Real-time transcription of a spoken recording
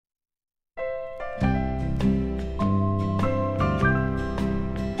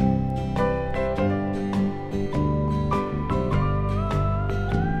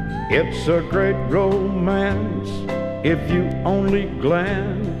It's a great romance if you only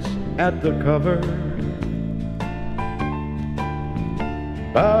glance at the cover,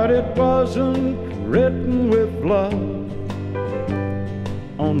 but it wasn't written with love,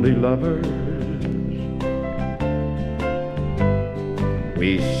 only lovers.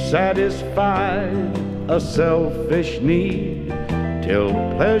 We satisfied a selfish need till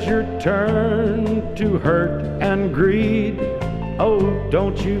pleasure turned to hurt and greed. Oh,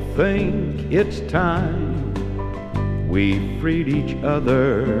 don't you think it's time we freed each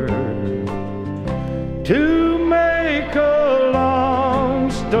other? To make a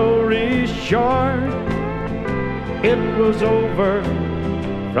long story short, it was over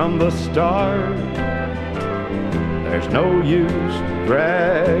from the start. There's no use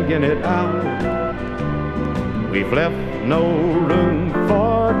dragging it out. We've left no room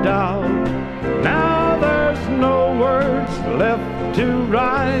for doubt. Now there's no words left to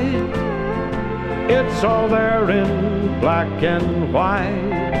write. It's all there in black and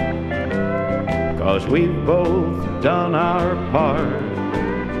white, 'cause we've both done our part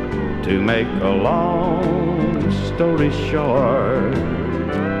to make a long story short.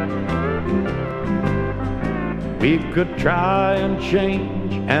 We could try and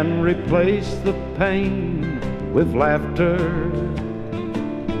change and replace the pain with laughter,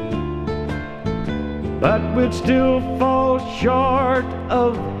 but we'd still fall short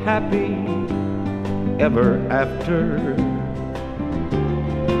of happy ever after.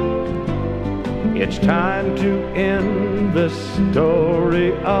 It's time to end this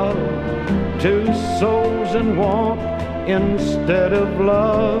story of two souls in want instead of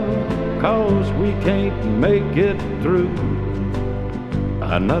love, 'cause we can't make it through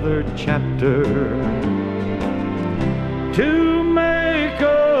another chapter. To make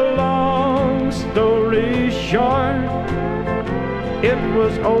a long story short, it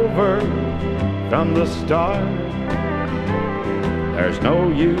was over from the start. There's no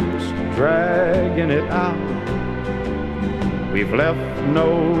use dragging it out. We've left no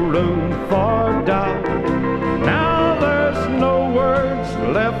room for doubt. Now there's no words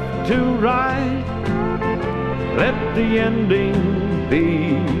left to write. Let the ending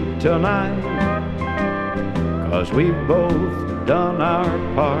be tonight, 'cause we've both done our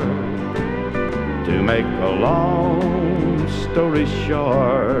part to make a long story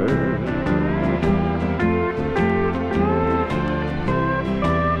short.